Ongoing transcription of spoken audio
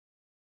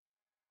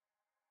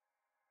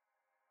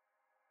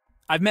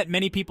I've met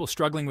many people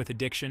struggling with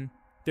addiction.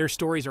 Their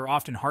stories are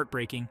often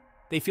heartbreaking.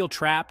 They feel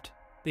trapped.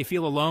 They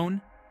feel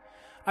alone.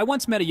 I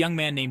once met a young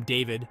man named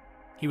David.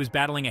 He was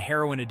battling a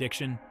heroin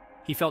addiction.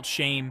 He felt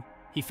shame.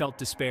 He felt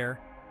despair.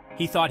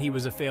 He thought he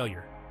was a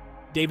failure.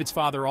 David's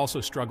father also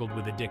struggled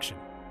with addiction.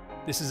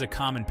 This is a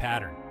common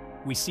pattern.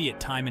 We see it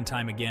time and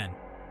time again.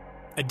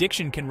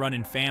 Addiction can run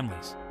in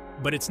families,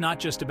 but it's not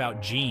just about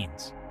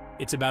genes.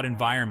 It's about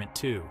environment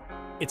too.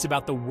 It's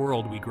about the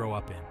world we grow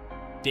up in.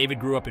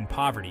 David grew up in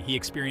poverty. He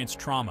experienced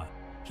trauma.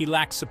 He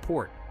lacked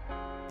support.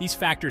 These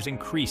factors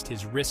increased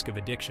his risk of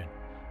addiction.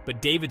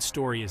 But David's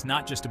story is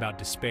not just about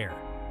despair.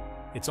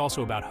 It's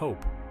also about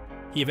hope.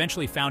 He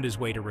eventually found his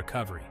way to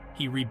recovery.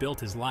 He rebuilt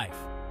his life.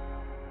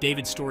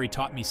 David's story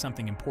taught me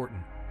something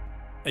important.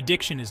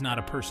 Addiction is not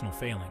a personal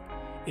failing.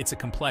 It's a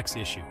complex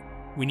issue.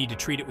 We need to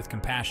treat it with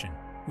compassion.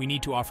 We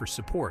need to offer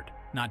support,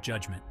 not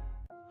judgment.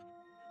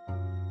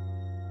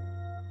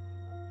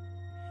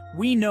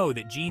 We know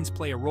that genes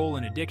play a role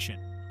in addiction.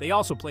 They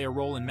also play a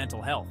role in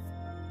mental health.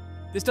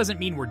 This doesn't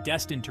mean we're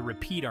destined to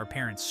repeat our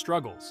parents'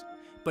 struggles,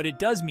 but it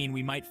does mean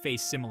we might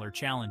face similar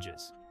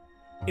challenges.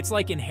 It's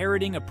like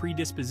inheriting a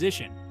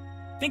predisposition.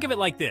 Think of it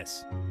like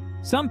this.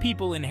 Some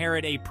people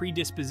inherit a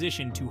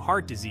predisposition to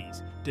heart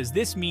disease. Does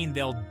this mean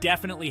they'll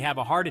definitely have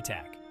a heart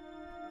attack?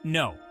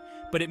 No,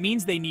 but it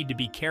means they need to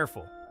be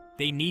careful.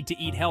 They need to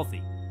eat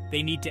healthy.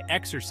 They need to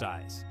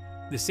exercise.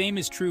 The same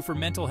is true for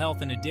mental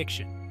health and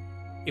addiction.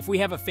 If we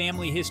have a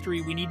family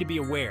history, we need to be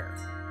aware.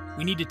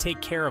 We need to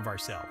take care of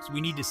ourselves.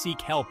 We need to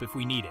seek help if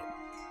we need it.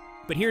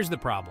 But here's the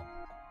problem.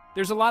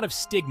 There's a lot of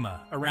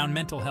stigma around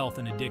mental health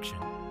and addiction.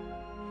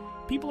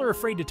 People are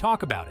afraid to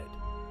talk about it.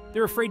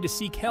 They're afraid to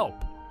seek help.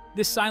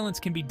 This silence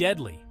can be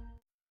deadly.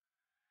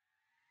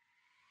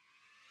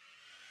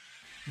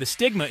 The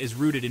stigma is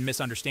rooted in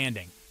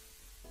misunderstanding.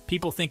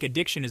 People think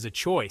addiction is a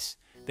choice.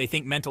 They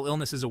think mental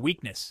illness is a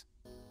weakness.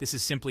 This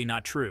is simply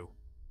not true.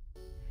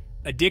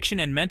 Addiction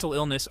and mental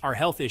illness are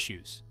health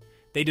issues.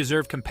 They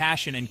deserve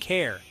compassion and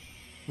care.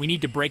 We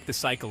need to break the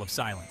cycle of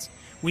silence.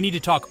 We need to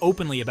talk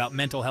openly about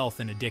mental health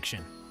and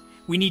addiction.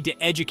 We need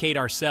to educate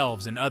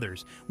ourselves and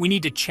others. We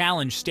need to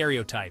challenge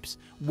stereotypes.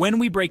 When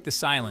we break the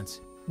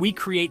silence, we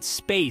create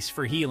space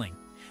for healing.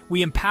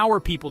 We empower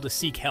people to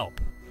seek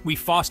help. We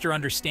foster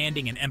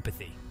understanding and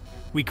empathy.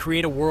 We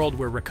create a world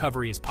where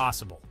recovery is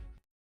possible.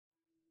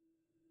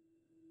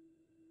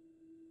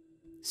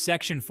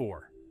 Section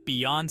 4.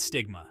 Beyond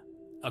Stigma.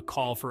 A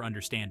call for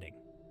understanding.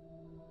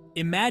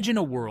 Imagine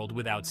a world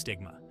without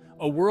stigma.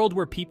 A world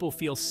where people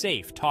feel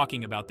safe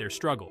talking about their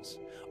struggles.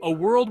 A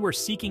world where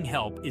seeking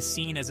help is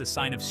seen as a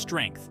sign of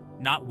strength,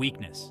 not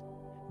weakness.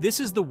 This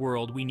is the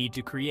world we need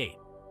to create.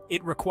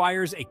 It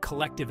requires a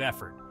collective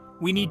effort.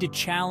 We need to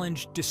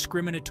challenge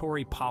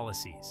discriminatory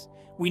policies.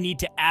 We need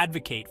to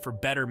advocate for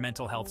better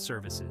mental health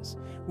services.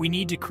 We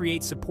need to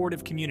create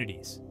supportive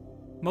communities.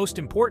 Most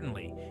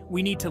importantly,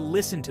 we need to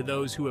listen to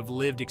those who have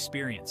lived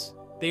experience.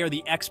 They are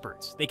the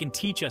experts. They can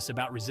teach us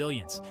about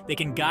resilience. They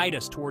can guide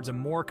us towards a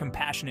more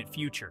compassionate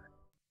future.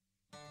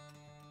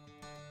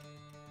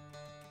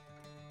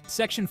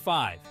 Section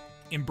 5.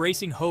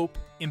 Embracing hope,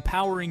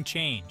 empowering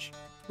change.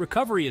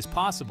 Recovery is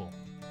possible.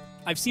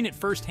 I've seen it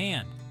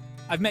firsthand.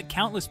 I've met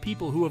countless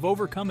people who have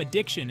overcome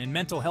addiction and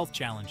mental health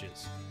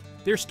challenges.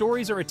 Their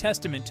stories are a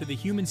testament to the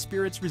human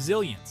spirit's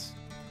resilience.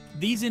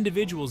 These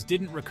individuals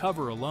didn't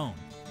recover alone.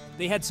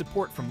 They had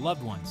support from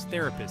loved ones,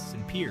 therapists,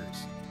 and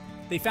peers.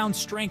 They found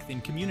strength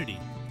in community.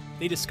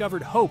 They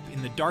discovered hope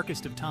in the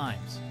darkest of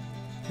times.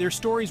 Their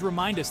stories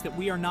remind us that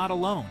we are not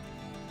alone.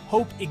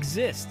 Hope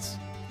exists.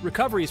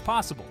 Recovery is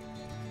possible.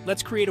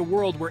 Let's create a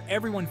world where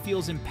everyone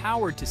feels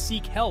empowered to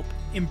seek help,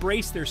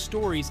 embrace their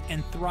stories,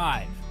 and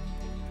thrive.